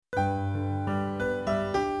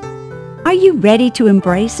Are you ready to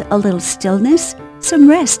embrace a little stillness, some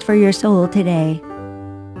rest for your soul today?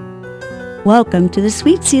 Welcome to the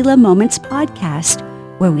Sweet Selah Moments podcast,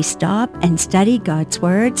 where we stop and study God's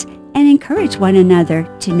words and encourage one another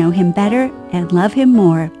to know Him better and love Him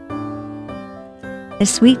more. The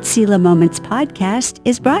Sweet Selah Moments podcast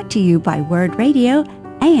is brought to you by Word Radio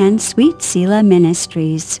and Sweet Selah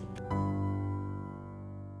Ministries.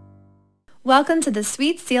 Welcome to the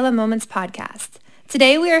Sweet Selah Moments podcast.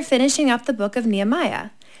 Today we are finishing up the book of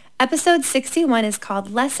Nehemiah. Episode 61 is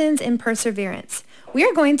called Lessons in Perseverance. We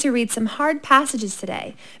are going to read some hard passages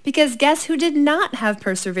today because guess who did not have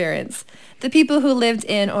perseverance? The people who lived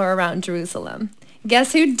in or around Jerusalem.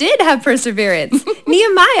 Guess who did have perseverance?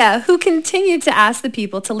 Nehemiah, who continued to ask the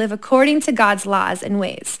people to live according to God's laws and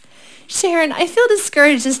ways. Sharon, I feel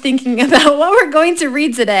discouraged just thinking about what we're going to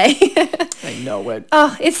read today. I know it.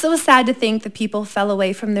 Oh, it's so sad to think the people fell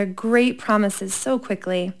away from their great promises so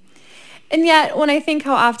quickly. And yet, when I think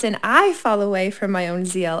how often I fall away from my own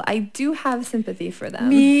zeal, I do have sympathy for them.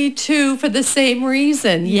 Me too, for the same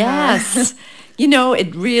reason. Yes. You know,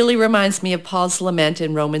 it really reminds me of Paul's lament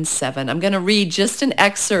in Romans 7. I'm going to read just an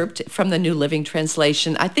excerpt from the New Living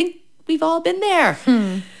Translation. I think we've all been there.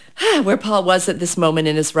 Where Paul was at this moment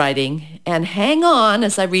in his writing. And hang on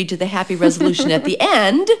as I read to the happy resolution at the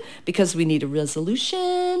end, because we need a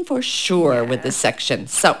resolution for sure with this section.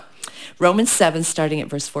 So, Romans 7, starting at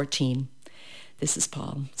verse 14. This is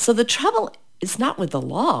Paul. So the trouble is not with the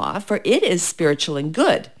law, for it is spiritual and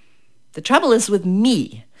good. The trouble is with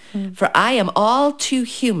me, for I am all too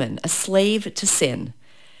human, a slave to sin.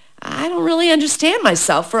 I don't really understand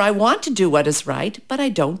myself, for I want to do what is right, but I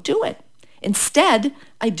don't do it. Instead,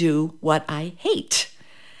 I do what I hate.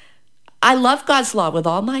 I love God's law with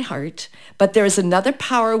all my heart, but there is another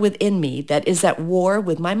power within me that is at war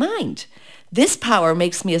with my mind. This power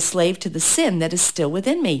makes me a slave to the sin that is still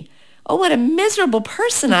within me. Oh, what a miserable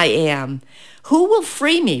person I am. Who will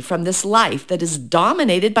free me from this life that is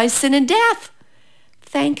dominated by sin and death?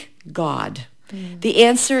 Thank God. The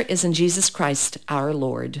answer is in Jesus Christ, our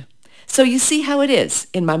Lord. So you see how it is.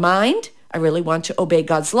 In my mind, I really want to obey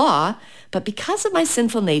God's law, but because of my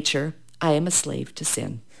sinful nature, I am a slave to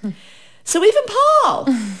sin. So even Paul,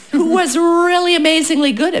 who was really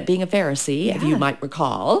amazingly good at being a Pharisee, if you might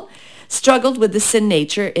recall, struggled with the sin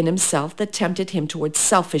nature in himself that tempted him towards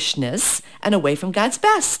selfishness and away from God's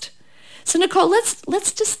best. So Nicole,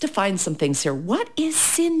 let's just define some things here. What is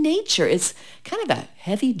sin nature? It's kind of a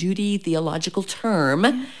heavy-duty theological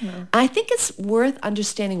term. I think it's worth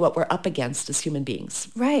understanding what we're up against as human beings.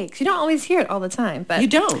 Right, 'cause you don't always hear it all the time. But you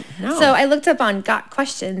don't, no. So I looked up on Got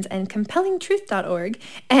Questions and CompellingTruth.org,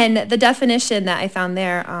 and the definition that I found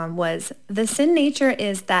there was, the sin nature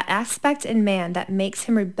is that aspect in man that makes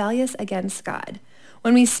him rebellious against God.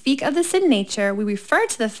 When we speak of the sin nature, we refer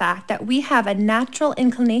to the fact that we have a natural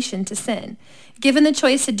inclination to sin. Given the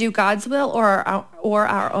choice to do God's will or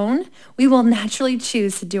our own, we will naturally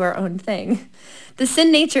choose to do our own thing. The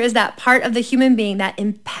sin nature is that part of the human being that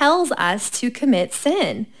impels us to commit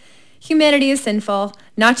sin. Humanity is sinful,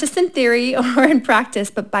 not just in theory or in practice,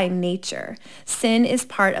 but by nature. Sin is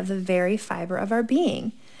part of the very fiber of our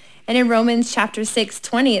being. And in Romans chapter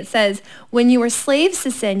 6:20, it says, when you were slaves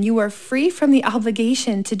to sin, you were free from the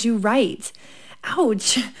obligation to do right.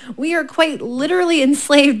 Ouch. We are quite literally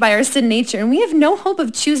enslaved by our sin nature, and we have no hope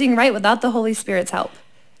of choosing right without the Holy Spirit's help.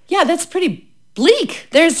 Yeah, that's pretty bleak.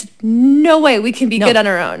 There's no way we can be good on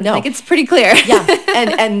our own. No. Like, it's pretty clear. Yeah,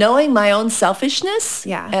 and knowing my own selfishness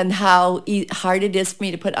and how hard it is for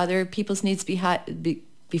me to put other people's needs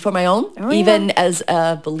before my own, even as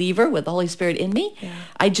a believer with the Holy Spirit in me,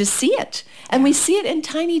 I just see it. And we see it in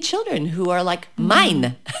tiny children who are like,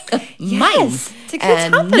 mine. Mine. To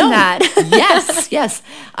get top in that. Yes.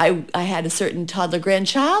 I had a certain toddler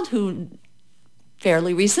grandchild who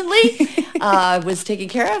fairly recently was taken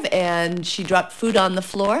care of, and she dropped food on the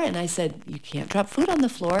floor, and I said, you can't drop food on the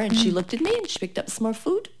floor. And she looked at me and she picked up some more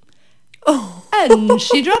food. Oh, and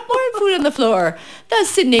she dropped more food on the floor. The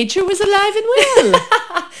sin nature was alive and well.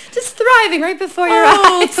 Just thriving right before your eyes.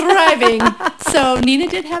 Oh, thriving. So Nina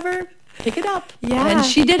did have her pick it up. Yeah. And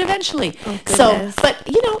she did eventually. Oh, so, but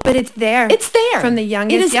But it's there. It's there. From the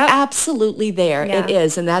youngest. It is absolutely there. Yeah. It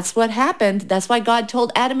is. And that's what happened. That's why God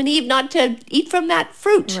told Adam and Eve not to eat from that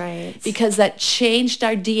fruit. Right. Because that changed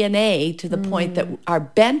our DNA to the point that our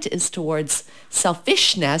bent is towards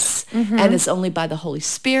selfishness, and it's only by the Holy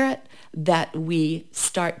Spirit that we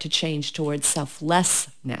start to change towards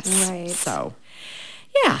selflessness. Right. So,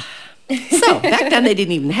 yeah. So back then they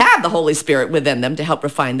didn't even have the Holy Spirit within them to help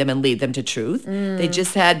refine them and lead them to truth. They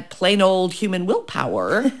just had plain old human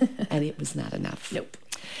willpower, and it was not enough. Nope.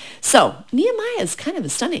 So Nehemiah is kind of a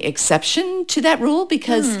stunning exception to that rule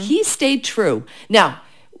because he stayed true. Now,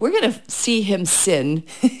 we're going to see him sin,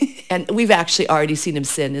 and we've actually already seen him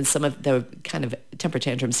sin in some of the kind of temper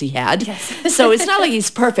tantrums he had. Yes. So it's not like he's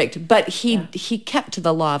perfect, but he kept to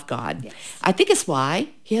the law of God. Yes. I think it's why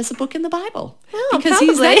he has a book in the Bible, Oh, because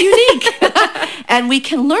he's probably. that unique. And we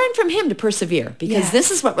can learn from him to persevere, because Yes. this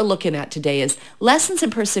is what we're looking at today is lessons in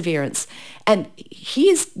perseverance. And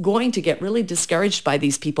he's going to get really discouraged by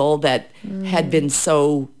these people that had been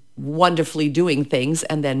so wonderfully doing things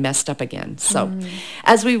and then messed up again. So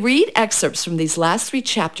as we read excerpts from these last 3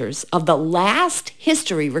 chapters of the last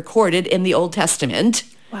history recorded in the Old Testament,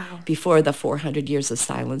 Wow. before the 400 years of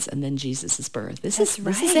silence and then Jesus' birth. This is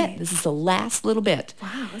right. it. This is the last little bit.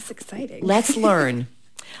 Wow, that's exciting. Let's learn.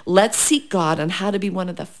 Let's seek God on how to be one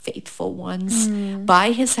of the faithful ones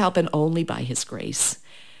by his help and only by his grace.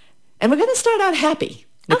 And we're going to start out happy.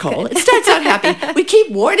 Nicole, Okay. it starts out happy. We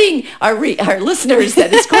keep warning our listeners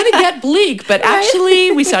that it's going to get bleak, but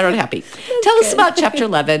actually we start out happy. Tell us good. about chapter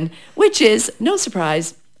 11, which is, no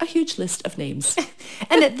surprise, a huge list of names.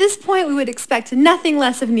 And at this point, we would expect nothing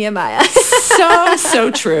less of Nehemiah.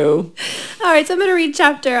 So true. All right, so I'm going to read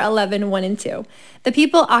chapter 11, 1 and 2. The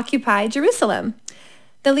people occupied Jerusalem.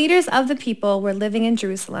 The leaders of the people were living in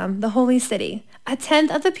Jerusalem, the holy city. A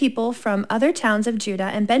tenth of the people from other towns of Judah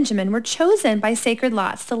and Benjamin were chosen by sacred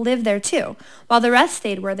lots to live there too, while the rest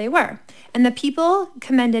stayed where they were. And the people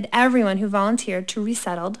commended everyone who volunteered to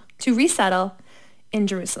resettle in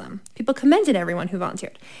Jerusalem. People commended everyone who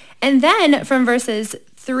volunteered. And then from verses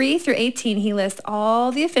 3 through 18, he lists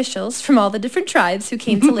all the officials from all the different tribes who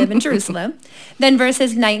came to live in Jerusalem. Then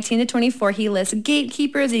verses 19 to 24, he lists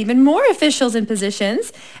gatekeepers and even more officials and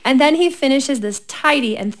positions. And then he finishes this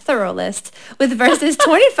tidy and thorough list with verses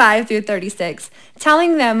 25 through 36,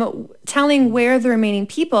 telling where the remaining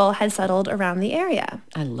people had settled around the area.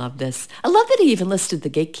 I love this. I love that he even listed the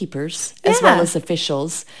gatekeepers as well as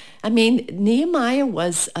officials. I mean, Nehemiah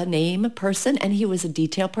was a name person and he was a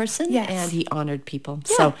detail person, Yes. and he honored people.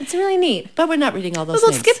 Yeah, So, it's really neat. but we're not reading all those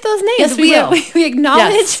We'll names. skip those names. Yes, we will. We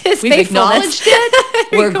acknowledge his We've faithfulness. acknowledged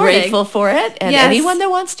it. We're Recording. grateful for it. And Yes. anyone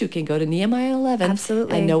that wants to can go to Nehemiah 11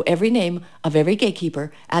 Absolutely. and know every name of every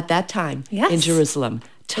gatekeeper at that time Yes. in Jerusalem.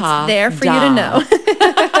 It's there for you to know.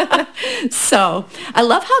 So I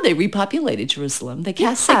love how they repopulated Jerusalem. They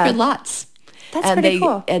cast Yeah. sacred lots. That's and pretty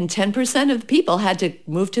cool. And 10% of the people had to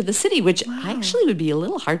move to the city, which actually would be a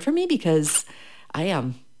little hard for me because I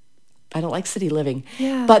don't like city living.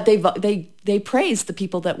 Yeah. But they praised the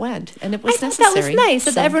people that went, and it was I thought necessary. that was nice.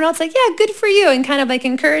 That So- everyone else like, yeah, good for you, and kind of like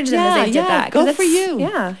encourage them as they did that. 'Cause Go for that's- you.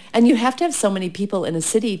 Yeah. And you have to have so many people in a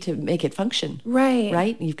city to make it function. Right.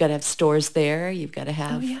 Right? You've got to have stores there. You've got to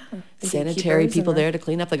have yeah. The sanitary gatekeepers people and the- there to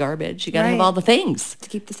clean up the garbage. You got to have Right. all the things. To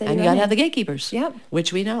keep the city And you got to running. have the gatekeepers. Yep.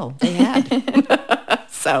 Which we know they had.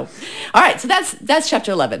 So, all right. So that's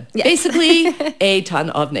chapter 11. Yes. Basically, a ton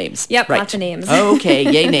of names. Yep, Right. lots of names. Okay.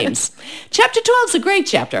 Yay names. Chapter 12 is a great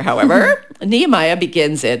chapter. However, Nehemiah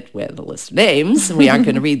begins it with a list of names. We aren't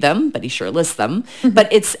going to read them, but he sure lists them. But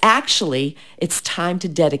it's time to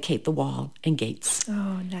dedicate the wall and gates.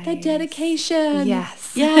 Oh, nice. The dedication.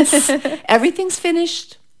 Yes. Yes. Everything's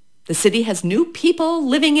finished. The city has new people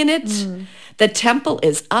living in it. The temple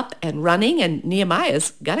is up and running, and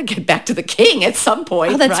Nehemiah's got to get back to the king at some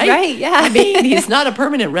point. Oh, that's right, yeah. I mean, he's not a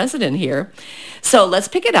permanent resident here. So let's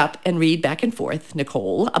pick it up and read back and forth,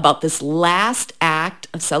 Nicole, about this last act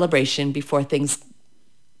of celebration before things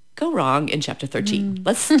go wrong in chapter 13.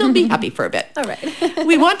 Let's still be happy for a bit. All right.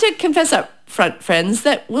 We want to confess up front, friends,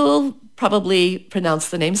 that we'll probably pronounce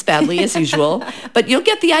the names badly as usual, but you'll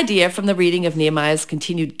get the idea from the reading of Nehemiah's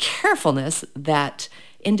continued carefulness that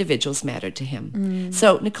individuals mattered to him.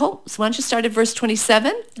 So, Nicole, why don't you start at verse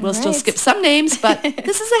 27? We'll still right. skip some names, but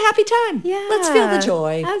this is a happy time. Yeah. Let's feel the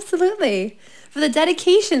joy. Absolutely. For the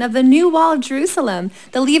dedication of the new wall of Jerusalem,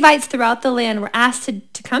 the Levites throughout the land were asked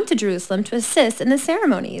to come to Jerusalem to assist in the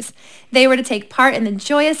ceremonies. They were to take part in the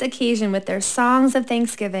joyous occasion with their songs of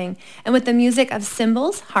thanksgiving and with the music of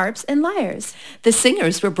cymbals, harps, and lyres. The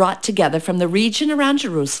singers were brought together from the region around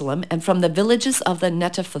Jerusalem and from the villages of the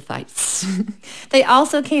Netophathites. They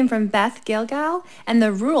also came from Beth Gilgal and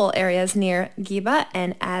the rural areas near Geba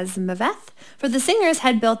and Azmaveth, for the singers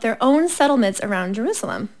had built their own settlements around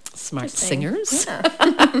Jerusalem. Smart Interesting. singers.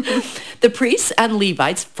 The priests and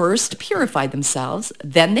Levites first purified themselves,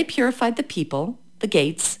 then they purified the people, the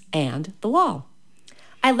gates, and the wall.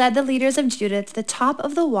 I led the leaders of Judah to the top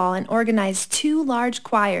of the wall and organized 2 large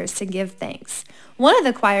choirs to give thanks. One of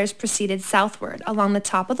the choirs proceeded southward along the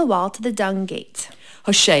top of the wall to the dung gate.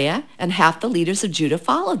 Hoshea and half the leaders of Judah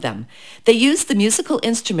followed them. They used the musical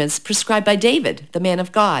instruments prescribed by David, the man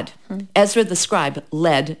of God. Ezra the scribe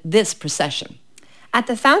led this procession. At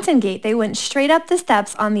the fountain gate, they went straight up the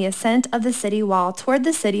steps on the ascent of the city wall toward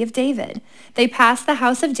the city of David. They passed the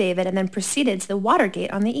house of David and then proceeded to the water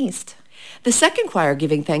gate on the east. The second choir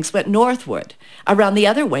giving thanks went northward, around the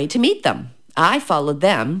other way to meet them. I followed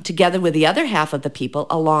them, together with the other half of the people,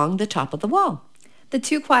 along the top of the wall. The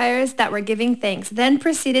two choirs that were giving thanks then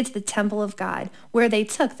proceeded to the temple of God, where they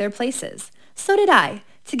took their places. So did I,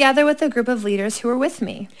 together with a group of leaders who were with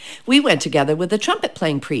me. We went together with the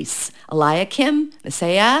trumpet-playing priests, Eliakim,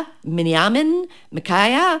 Messiah, Miniamin,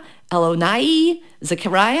 Micaiah, Elonai,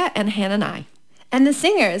 Zechariah, and Hanani. And the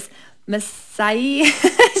singers, Messiah,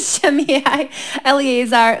 Shemaiah,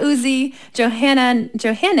 Eleazar, Uzi,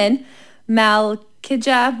 Johanan,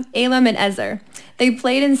 Malkijah, Elam, and Ezer. They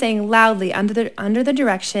played and sang loudly under the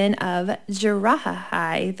direction of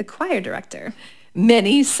Jerahai, the choir director.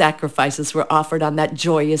 Many sacrifices were offered on that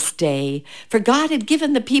joyous day, for God had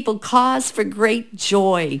given the people cause for great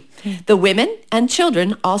joy. The women and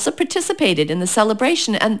children also participated in the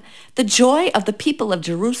celebration, and the joy of the people of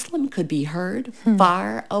Jerusalem could be heard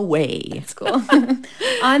far away. That's cool.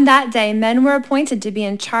 On that day, men were appointed to be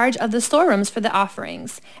in charge of the storerooms for the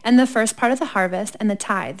offerings, and the first part of the harvest and the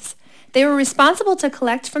tithes. They were responsible to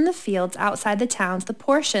collect from the fields outside the towns the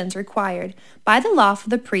portions required by the law for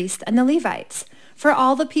the priests and the Levites. For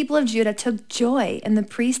all the people of Judah took joy in the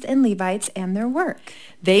priests and Levites and their work.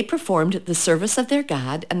 They performed the service of their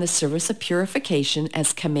God and the service of purification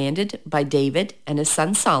as commanded by David and his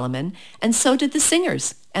son Solomon, and so did the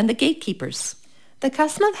singers and the gatekeepers. The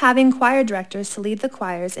custom of having choir directors to lead the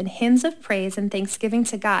choirs in hymns of praise and thanksgiving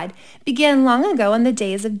to God began long ago in the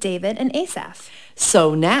days of David and Asaph.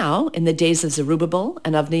 So now, in the days of Zerubbabel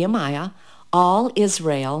and of Nehemiah, all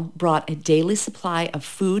Israel brought a daily supply of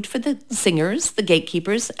food for the singers, the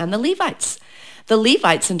gatekeepers, and the Levites. The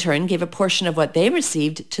Levites, in turn, gave a portion of what they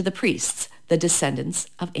received to the priests, the descendants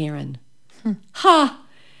of Aaron.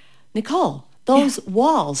 Nicole, those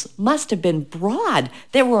walls must have been broad.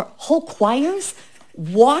 There were whole choirs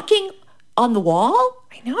walking on the wall?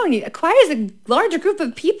 I know. A choir is a larger group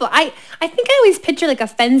of people. I think I always picture like a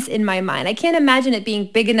fence in my mind. I can't imagine it being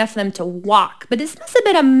big enough for them to walk, but this must have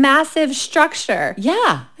been a massive structure.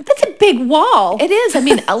 Yeah. That's a big wall. It is. I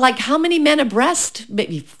mean, like how many men abreast?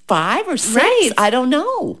 Maybe 5 or 6? Right. I don't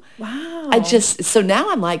know. Wow. So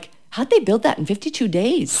now I'm like, how'd they build that in 52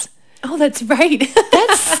 days? Oh, that's right.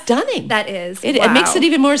 That's stunning. That is. It makes it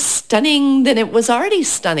even more stunning than it was already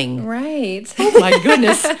stunning. Right. Oh, my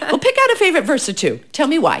goodness. Well, pick out a favorite verse or two. Tell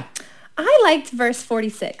me why. I liked verse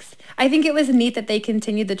 46. I think it was neat that they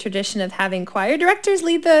continued the tradition of having choir directors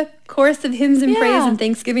lead the chorus of hymns and praise and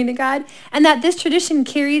thanksgiving to God, and that this tradition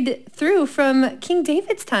carried through from King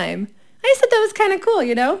David's time. I just thought that was kind of cool,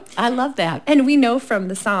 you know? I love that. And we know from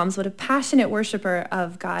the Psalms what a passionate worshiper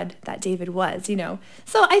of God that David was, you know.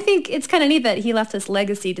 So I think it's kind of neat that he left this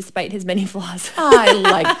legacy despite his many flaws. I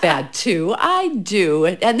like that too. I do.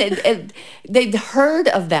 And they'd heard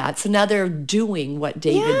of that, so now they're doing what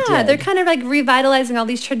David did. Yeah, they're kind of like revitalizing all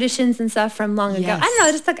these traditions and stuff from long ago. Yes. I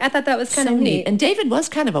don't know, I thought that was kind of neat. And David was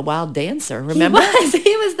kind of a wild dancer, remember?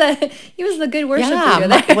 He was the good worship leader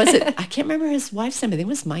there. Was it? I can't remember his wife's name. I think it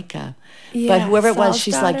was Micah. Yeah, but whoever it was, Saul's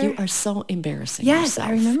she's daughter. like, you are so embarrassing Yes, yourself.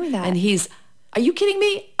 I remember that. And he's, are you kidding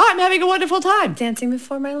me? I'm having a wonderful time. Dancing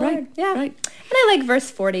before my Lord. Right, Yeah. right. And I like verse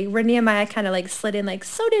 40, where Nehemiah kind of like slid in like,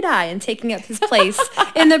 so did I, and taking up his place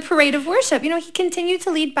in the parade of worship. You know, he continued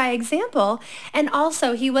to lead by example. And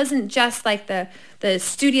also, he wasn't just like the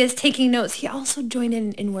studious taking notes. He also joined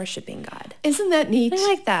in worshiping God. Isn't that neat? I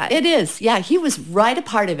like that. It is. Yeah, he was right a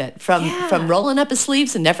part of it. From rolling up his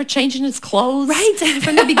sleeves and never changing his clothes. Right,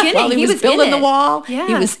 from the beginning. While he was building in the it. wall, Yeah.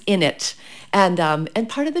 he was in it. And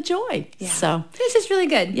part of the joy. Yeah. So this is really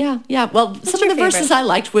good. yeah. Well, some of your the verses favorite? I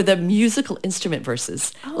liked were the musical instrument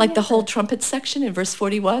verses, like the yeah. whole trumpet section in verse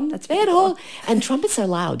 41. That's they had pretty cool. and trumpets are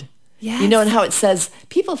loud. Yes. You know, and how it says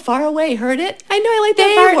people far away heard it. I know, I like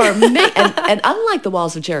They that part. were and unlike the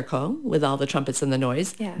walls of Jericho with all the trumpets and the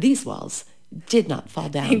noise, Yeah. these walls did not fall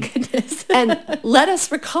down. Thank goodness. And let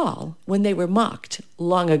us recall when they were mocked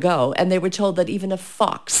long ago, and they were told that even a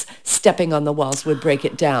fox stepping on the walls would break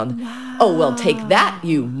it down. Wow. Oh, well, take that,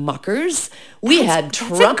 you muckers. We had that's a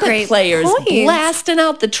trumpet great players point. blasting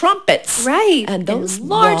out the trumpets. Right. And those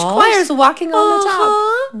large walls, choirs walking on the top.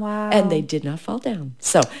 Uh-huh. Wow. And they did not fall down.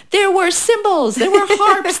 So there were cymbals, there were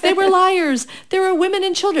harps, there were lyres, there were women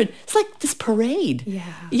and children. It's like this parade. Yeah.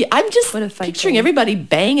 I'm just What a fun picturing thing. everybody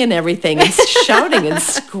banging everything and shouting and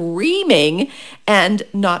screaming. and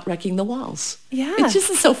not wrecking the walls. Yeah. It just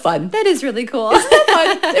is so fun. That is really cool. Isn't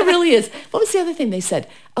that fun? It really is. What was the other thing they said?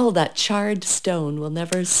 Oh, that charred stone will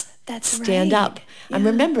never stand right. up. I'm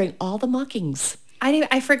remembering all the mockings.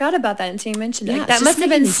 I forgot about that until you mentioned it. Yeah, Like, it's that just must have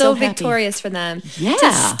making been me so so happy. victorious for them. Yeah.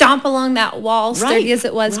 To stomp along that wall, sturdy as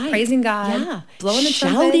it was, right. praising God, Yeah. blowing the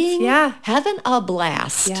shouting, trumpets. Yeah. having a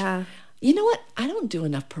blast. Yeah. You know what? I don't do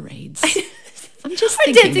enough parades. I'm just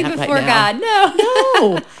We're thinking dancing that before right now. God. No.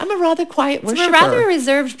 No, I'm a rather quiet worshiper. We're rather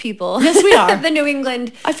reserved people. Yes, we are. The New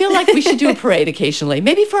England. I feel like we should do a parade occasionally.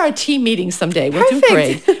 Maybe for our team meeting someday. We'll do a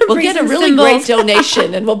Perfect. parade. We'll Bring get a some really cymbals. great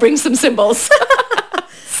donation and we'll bring some cymbals.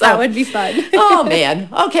 That would be fun. Oh, man.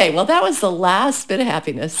 Okay, well, that was the last bit of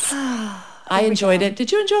happiness. I enjoyed it.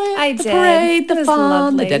 Did you enjoy it? I the did. Parade, It the was fun,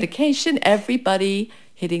 lovely. the dedication, everybody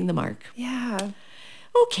hitting the mark. Yeah.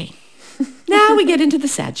 Okay. Now we get into the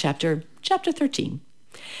sad chapter, chapter 13.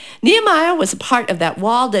 Nehemiah was a part of that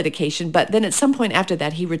wall dedication, but then at some point after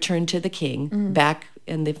that, he returned to the king back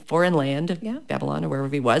in the foreign land, Babylon or wherever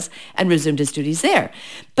he was, and resumed his duties there.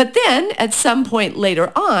 But then at some point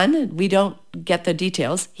later on, we don't get the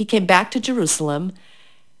details, he came back to Jerusalem.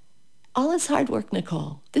 All his hard work,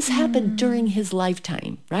 Nicole, this happened during his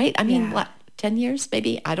lifetime, right? I mean, what, 10 years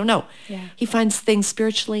maybe? I don't know. Yeah. He finds things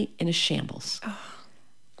spiritually in a shambles.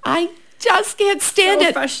 I just can't stand So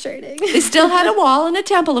it. frustrating. They still had a wall and a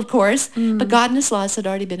temple, of course, but God and his laws had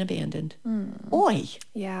already been abandoned. Oy,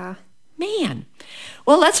 Yeah. man.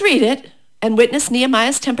 Well, let's read it and witness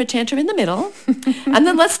Nehemiah's temper tantrum in the middle. And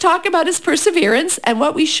then let's talk about his perseverance and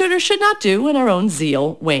what we should or should not do when our own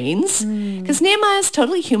zeal wanes. Because Nehemiah is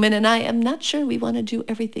totally human, and I am not sure we want to do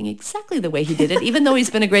everything exactly the way he did it, even though he's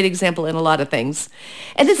been a great example in a lot of things.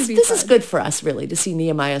 And this is good for us, really, to see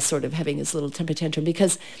Nehemiah sort of having his little temper tantrum,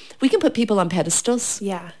 because we can put people on pedestals.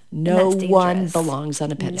 Yeah. No And that's one dangerous. belongs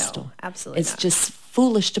on a pedestal. No, absolutely It's not. just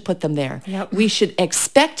foolish to put them there. Yep. We should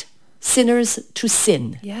expect sinners to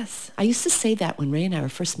sin. Yes. I used to say that when Ray and I were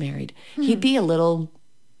first married. He'd be a little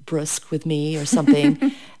brusque with me or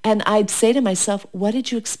something. And I'd say to myself, what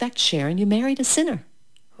did you expect, Sharon? You married a sinner.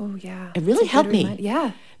 Oh, yeah. It really helped me.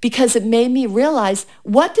 Yeah. Because it made me realize,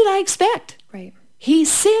 what did I expect? Right. He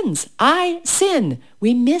sins. I sin.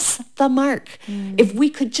 We miss the mark. If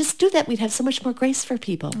we could just do that, we'd have so much more grace for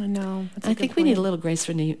people. I know. That's a I good think we need a point. little grace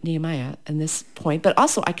for Nehemiah in this point, but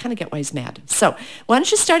also I kind of get why he's mad. So why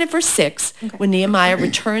don't you start at verse 6, when Nehemiah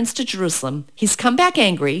returns to Jerusalem. He's come back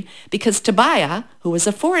angry because Tobiah, who was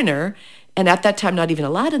a foreigner, and at that time not even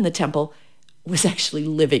allowed in the temple, was actually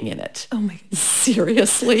living in it. Oh, my goodness.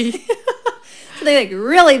 Seriously? So they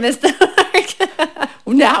really missed the mark.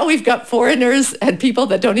 Now we've got foreigners and people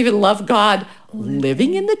that don't even love God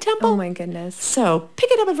living in the temple. Oh, my goodness. So pick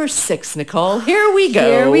it up at verse 6, Nicole. Here we go.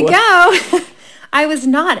 Here we go. I was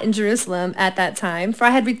not in Jerusalem at that time, for I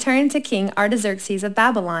had returned to King Artaxerxes of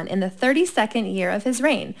Babylon in the 32nd year of his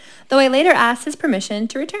reign, though I later asked his permission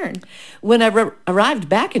to return. When I arrived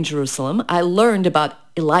back in Jerusalem, I learned about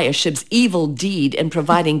Eliashib's evil deed in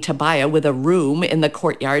providing Tobiah with a room in the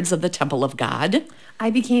courtyards of the temple of God. I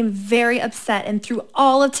became very upset and threw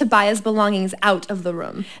all of Tobiah's belongings out of the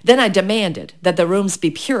room. Then I demanded that the rooms be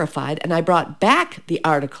purified, and I brought back the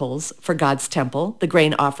articles for God's temple, the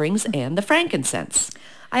grain offerings, and the frankincense.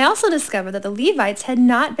 I also discovered that the Levites had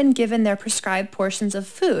not been given their prescribed portions of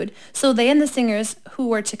food, so they and the singers who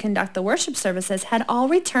were to conduct the worship services had all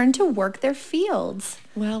returned to work their fields.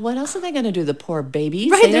 Well, what else are they going to do, the poor babies?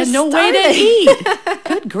 Right, They they're had no way to starving. eat.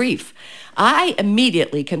 Good grief. I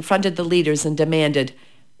immediately confronted the leaders and demanded,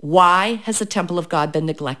 why has the temple of God been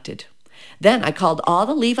neglected? Then I called all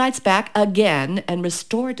the Levites back again and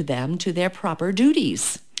restored them to their proper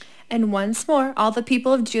duties. And once more, all the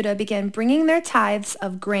people of Judah began bringing their tithes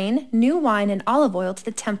of grain, new wine, and olive oil to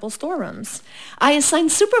the temple storerooms. I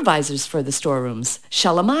assigned supervisors for the storerooms,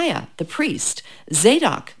 Shelemiah, the priest,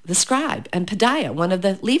 Zadok, the scribe, and Pedaiah, one of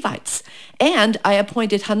the Levites. And I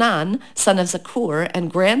appointed Hanan, son of Zakur, and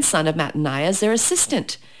grandson of Mattaniah as their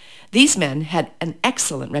assistant. These men had an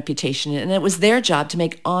excellent reputation, and it was their job to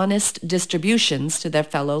make honest distributions to their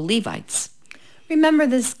fellow Levites. Remember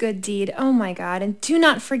this good deed, oh my God, and do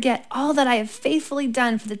not forget all that I have faithfully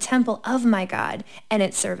done for the temple of my God and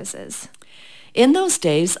its services. In those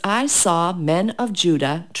days, I saw men of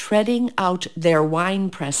Judah treading out their wine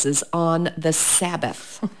presses on the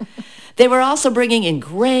Sabbath. They were also bringing in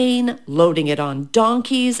grain, loading it on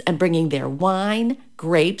donkeys, and bringing their wine,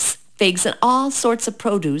 grapes, figs, and all sorts of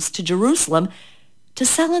produce to Jerusalem to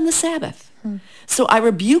sell on the Sabbath. So I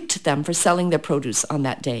rebuked them for selling their produce on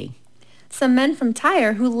that day. some men from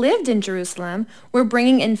Tyre who lived in Jerusalem were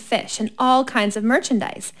bringing in fish and all kinds of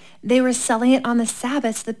merchandise. They were selling it on the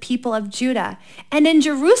Sabbath to the people of Judah, and in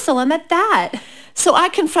Jerusalem at that. So I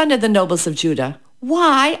confronted the nobles of Judah.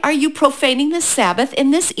 Why are you profaning the Sabbath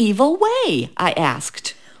in this evil way? I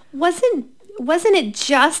asked. Wasn't it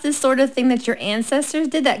just this sort of thing that your ancestors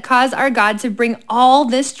did that caused our God to bring all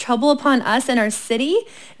this trouble upon us and our city?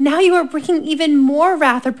 Now you are bringing even more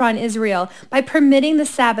wrath upon Israel by permitting the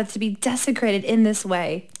Sabbath to be desecrated in this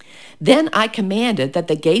way. Then I commanded that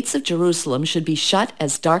the gates of Jerusalem should be shut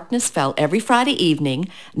as darkness fell every Friday evening,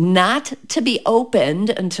 not to be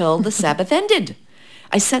opened until the Sabbath ended.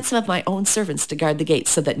 I sent some of my own servants to guard the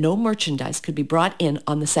gates so that no merchandise could be brought in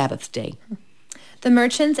on the Sabbath day. The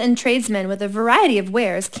merchants and tradesmen with a variety of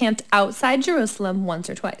wares camped outside Jerusalem once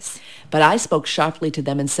or twice. But I spoke sharply to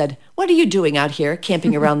them and said, "What are you doing out here,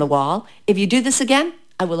 camping around the wall? If you do this again,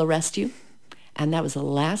 I will arrest you." And that was the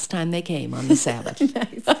last time they came on the Sabbath.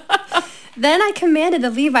 Nice. Then I commanded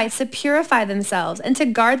the Levites to purify themselves and to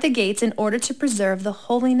guard the gates in order to preserve the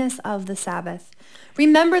holiness of the Sabbath.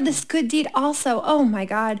 Remember this good deed also, oh my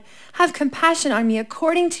God. Have compassion on me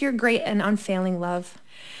according to your great and unfailing love.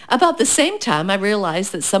 About the same time, I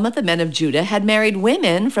realized that some of the men of Judah had married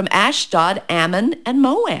women from Ashdod, Ammon, and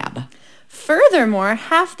Moab. Furthermore,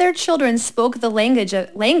 half their children spoke the language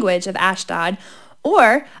of Ashdod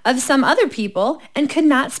or of some other people and could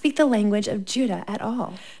not speak the language of Judah at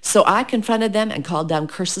all. So I confronted them and called down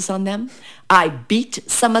curses on them. I beat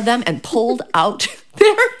some of them and pulled out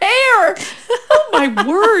their hair. Oh, my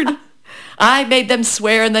word. I made them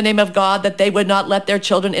swear in the name of God that they would not let their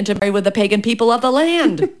children intermarry with the pagan people of the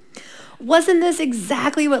land. Wasn't this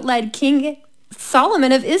exactly what led King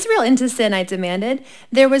Solomon of Israel into sin? I demanded.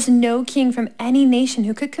 There was no king from any nation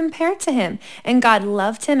who could compare to him, and God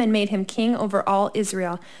loved him and made him king over all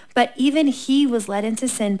Israel. But even he was led into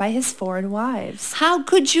sin by his foreign wives. How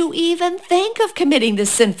could you even think of committing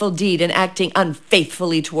this sinful deed and acting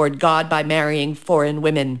unfaithfully toward God by marrying foreign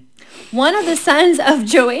women? One of the sons of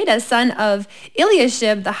Joiada, son of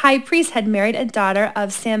Eliashib, the high priest, had married a daughter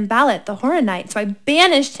of Sanballat, the Horonite, so I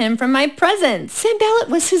banished him from my presence. Sanballat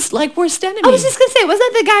was his, worst enemy. I was just going to say, was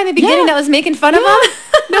that the guy in the beginning that was making fun of him?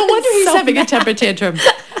 No wonder he's So having mad. a temper tantrum.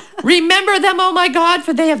 Remember them, O my God,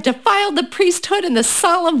 for they have defiled the priesthood and the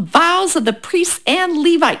solemn vows of the priests and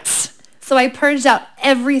Levites. So I purged out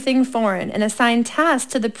everything foreign and assigned tasks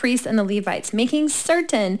to the priests and the Levites, making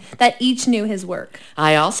certain that each knew his work.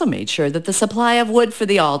 I also made sure that the supply of wood for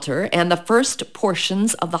the altar and the first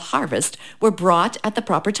portions of the harvest were brought at the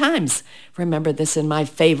proper times. Remember this in my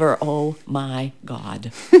favor, oh my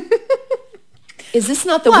God. Is this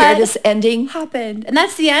not the weirdest ending? Happened. And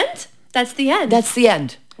that's the end? That's the end. That's the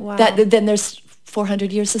end. Wow. Then there's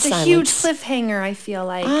 400 years of it's a silence. huge cliffhanger, I feel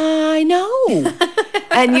like. I know.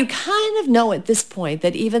 And you kind of know at this point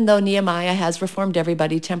that even though Nehemiah has reformed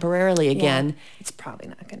everybody temporarily again, it's probably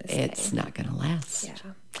not going to stay. it's not going to last. Yeah.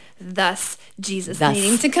 Thus, Jesus Thus,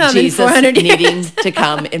 needing to come Jesus in 400 years. needing to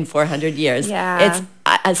come in 400 years. Yeah. It's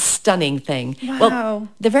a stunning thing. Wow. Well,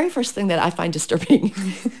 the very first thing that I find disturbing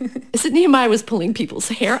is that Nehemiah was pulling people's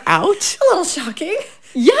hair out. A little shocking.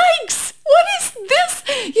 Yikes! What is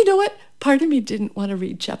this? You know what? Part of me didn't want to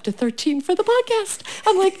read chapter 13 for the podcast.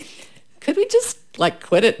 I'm like, could we just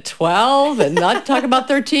quit at 12 and not talk about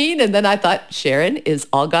 13? And then I thought, Sharon, is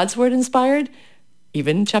all God's word inspired?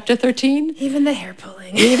 Even chapter 13? Even the hair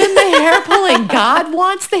pulling. Even the hair pulling. God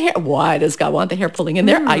wants the hair. Why does God want the hair pulling in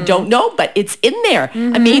there? I don't know, but it's in there.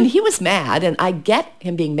 I mean, he was mad, and I get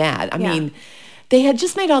him being mad. I mean, they had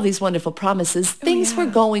just made all these wonderful promises. Things were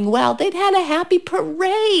going well. They'd had a happy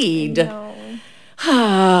parade.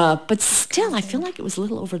 But still, I feel like it was a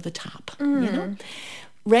little over the top. You know?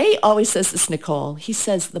 Ray always says this, Nicole. He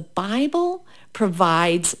says the Bible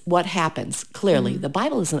provides what happens. Clearly, the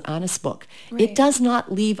Bible is an honest book. Right. It does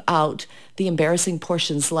not leave out the embarrassing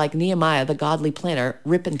portions like Nehemiah, the godly planner,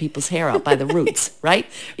 ripping people's hair out by the roots, right?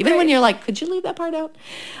 Even when you're like, could you leave that part out?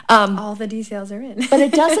 All the details are in. But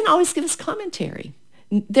it doesn't always give us commentary.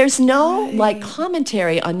 There's no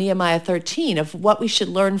commentary on Nehemiah 13 of what we should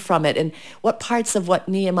learn from it and what parts of what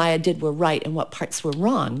Nehemiah did were right and what parts were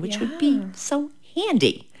wrong, which would be so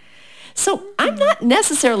handy. So I'm not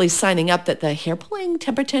necessarily signing up that the hair pulling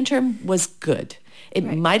temper tantrum was good. It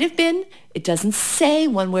might have been. It doesn't say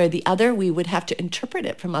one way or the other. We would have to interpret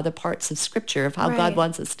it from other parts of Scripture of how God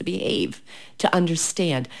wants us to behave to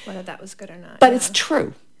understand. Whether that was good or not. But it's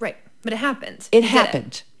true. Right. But it happened. It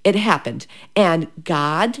happened. It happened. And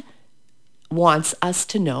God wants us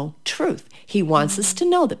to know truth. He wants us to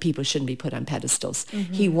know that people shouldn't be put on pedestals.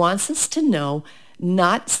 He wants us to know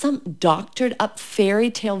not some doctored up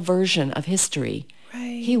fairy tale version of history,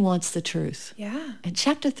 Right. He wants the truth. Yeah. And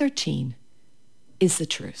chapter 13 is the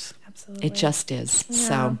truth. Absolutely. It just is. Yeah.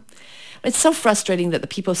 So it's so frustrating that the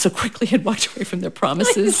people so quickly had walked away from their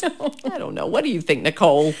promises. I don't know. What do you think,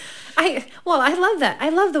 Nicole? I love that. I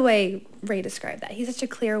love the way Ray described that. He's such a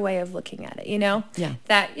clear way of looking at it, Yeah.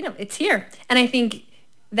 that, it's here. And I think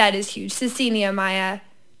that is huge to see Nehemiah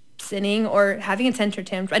sinning or having a temper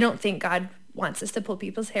tantrum. I don't think God wants us to pull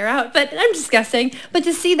people's hair out, but I'm just guessing. But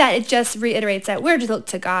to see that, it just reiterates that we're to look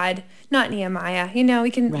to God, not Nehemiah.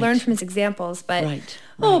 We can learn from his examples, but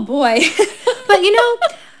oh boy. But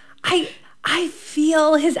I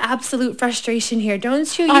feel his absolute frustration here,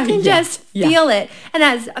 don't you? You can just feel it. And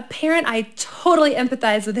as a parent, I totally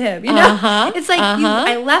empathize with him, It's like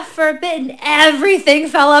I left for a bit and everything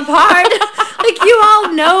fell apart. Like, you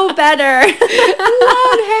all know better.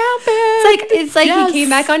 What happened? It's like he came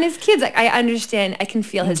back on his kids. Like, I understand. I can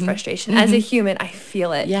feel his frustration. As a human, I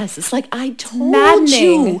feel it. Yes, it's like, I told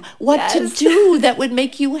you what to do that would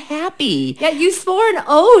make you happy. Yeah, you swore an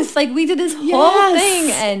oath. Like, we did this whole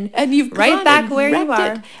thing, and you've right back where you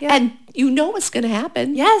are. Yeah. And you know what's going to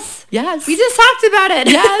happen. Yes. Yes. We just talked about it.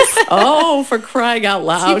 Yes. Oh, for crying out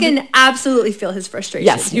loud. So you can absolutely feel his frustration.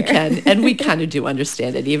 Yes, here. you can. And we kind of do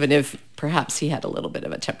understand it, even if perhaps he had a little bit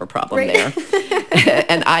of a temper problem there.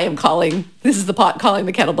 And I am calling the pot calling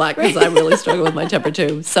the kettle black, because I really struggle with my temper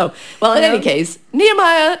too. So, well, in any case,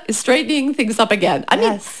 Nehemiah is straightening things up again. I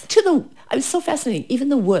mean, it was so fascinating, even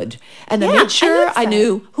the wood. And I made sure I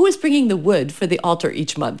knew who was bringing the wood for the altar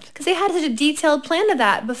each month. Because they had such a detailed plan of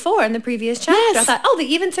that before in the previous chapter. Yes. I thought, they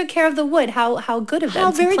even took care of the wood. How good of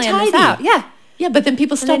them to very plan tidy. this out. Yeah. Yeah, but then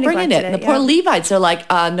people stopped bringing it. And the poor yeah. Levites are like,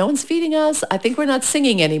 no one's feeding us. I think we're not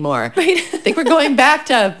singing anymore. Right. I think we're going back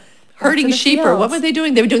to herding sheep, or what were they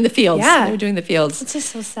doing? They were doing the fields. Yeah. They were doing the fields. It's just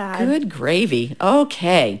so sad. Good gravy.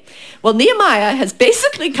 Okay. Well, Nehemiah has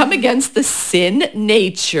basically come against the sin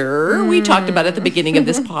nature we talked about at the beginning of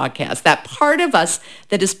this podcast, that part of us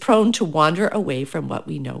that is prone to wander away from what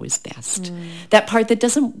we know is best, that part that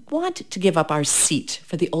doesn't want to give up our seat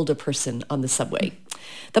for the older person on the subway,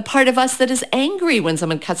 the part of us that is angry when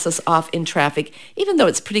someone cuts us off in traffic, even though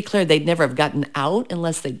it's pretty clear they'd never have gotten out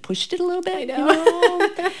unless they pushed it a little bit. I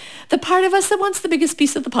know. The part of us that wants the biggest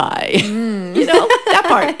piece of the pie. That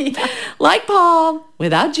part. Yeah. Like Paul,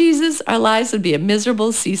 without Jesus, our lives would be a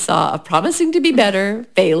miserable seesaw of promising to be better,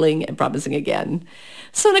 failing, and promising again.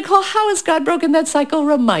 So, Nicole, how has God broken that cycle?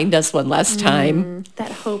 Remind us one last time.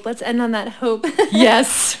 That hope. Let's end on that hope.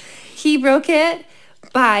 Yes. He broke it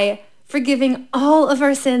by forgiving all of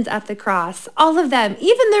our sins at the cross. All of them.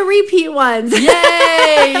 Even the repeat ones.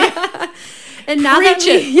 Yay! And now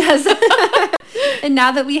and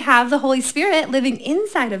now that we have the Holy Spirit living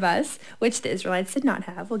inside of us, which the Israelites did not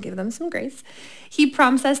have, we'll give them some grace. He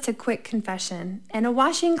promised us to quick confession and a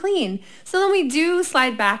washing clean. So then we do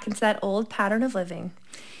slide back into that old pattern of living.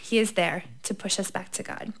 He is there to push us back to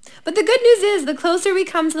God. But the good news is the closer we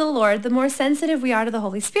come to the Lord, the more sensitive we are to the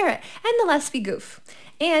Holy Spirit, and the less we goof.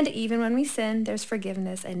 And even when we sin, there's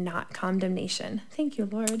forgiveness and not condemnation. Thank you,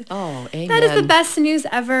 Lord. Oh, amen. That is the best news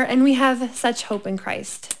ever, and we have such hope in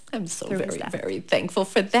Christ. I'm so very, very thankful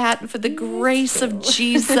for that, for the grace of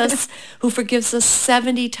Jesus, who forgives us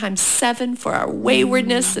 70 times 7 for our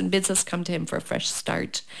waywardness and bids us come to him for a fresh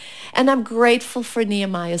start. And I'm grateful for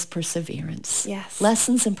Nehemiah's perseverance. Yes.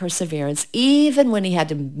 Lessons in perseverance. Even when he had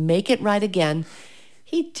to make it right again,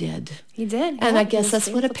 he did. He did. And I guess that's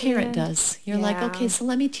what a parent does. You're like, Yeah. okay, so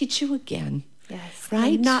let me teach you again. Yes.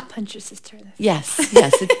 Right? And not punch your sister in the face.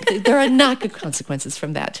 Yes. There are not good consequences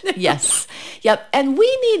from that. Yes. Yep. And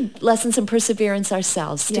we need lessons in perseverance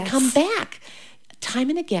ourselves to come back time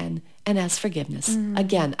and again and ask forgiveness.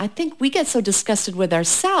 Again, I think we get so disgusted with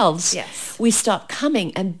ourselves, we stop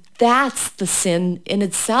coming. And that's the sin in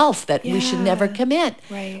itself that we should never commit.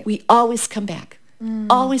 Right. We always come back.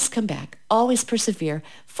 Always come back. Always persevere.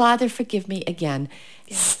 Father, forgive me again.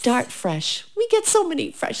 Start fresh. We get so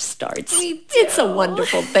many fresh starts. It's a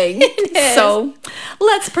wonderful thing. So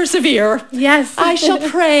let's persevere. Yes. I shall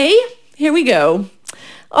pray. Here we go.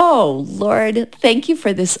 Oh, Lord, thank you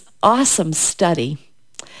for this awesome study.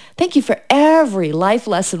 Thank you for every life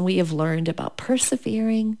lesson we have learned about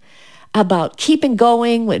persevering, about keeping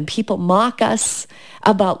going when people mock us,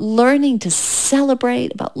 about learning to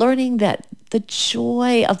celebrate, about learning that the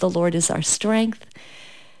joy of the Lord is our strength.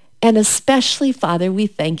 And especially, Father, we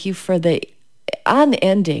thank you for the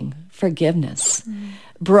unending forgiveness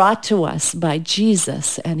brought to us by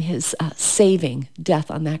Jesus and his saving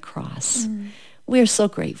death on that cross. We are so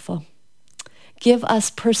grateful. Give us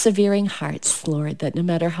persevering hearts, Lord, that no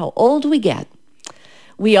matter how old we get,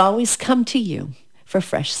 we always come to you for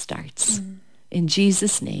fresh starts. In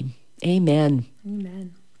Jesus' name, Amen.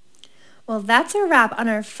 Amen. Well, that's a wrap on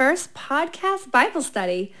our first podcast Bible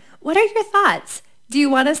study. What are your thoughts? Do you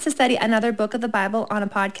want us to study another book of the Bible on a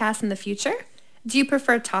podcast in the future? Do you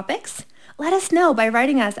prefer topics? Let us know by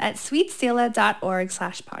writing us at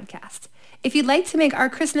sweetselah.org/podcast. If you'd like to make our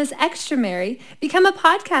Christmas extra merry, become a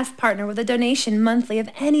podcast partner with a donation monthly of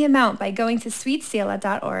any amount by going to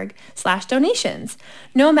sweetselah.org/donations.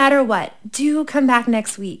 No matter what, do come back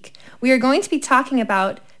next week. We are going to be talking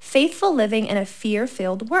about faithful living in a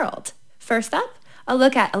fear-filled world. First up, a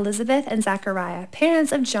look at Elizabeth and Zachariah,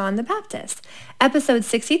 parents of John the Baptist. Episode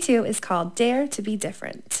 62 is called Dare to be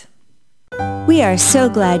Different. We are so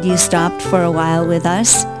glad you stopped for a while with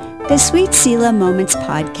us. The Sweet Selah Moments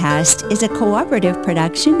podcast is a cooperative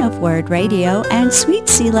production of Word Radio and Sweet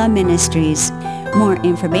Selah Ministries. More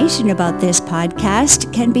information about this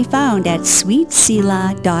podcast can be found at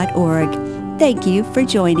sweetselah.org. Thank you for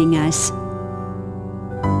joining us.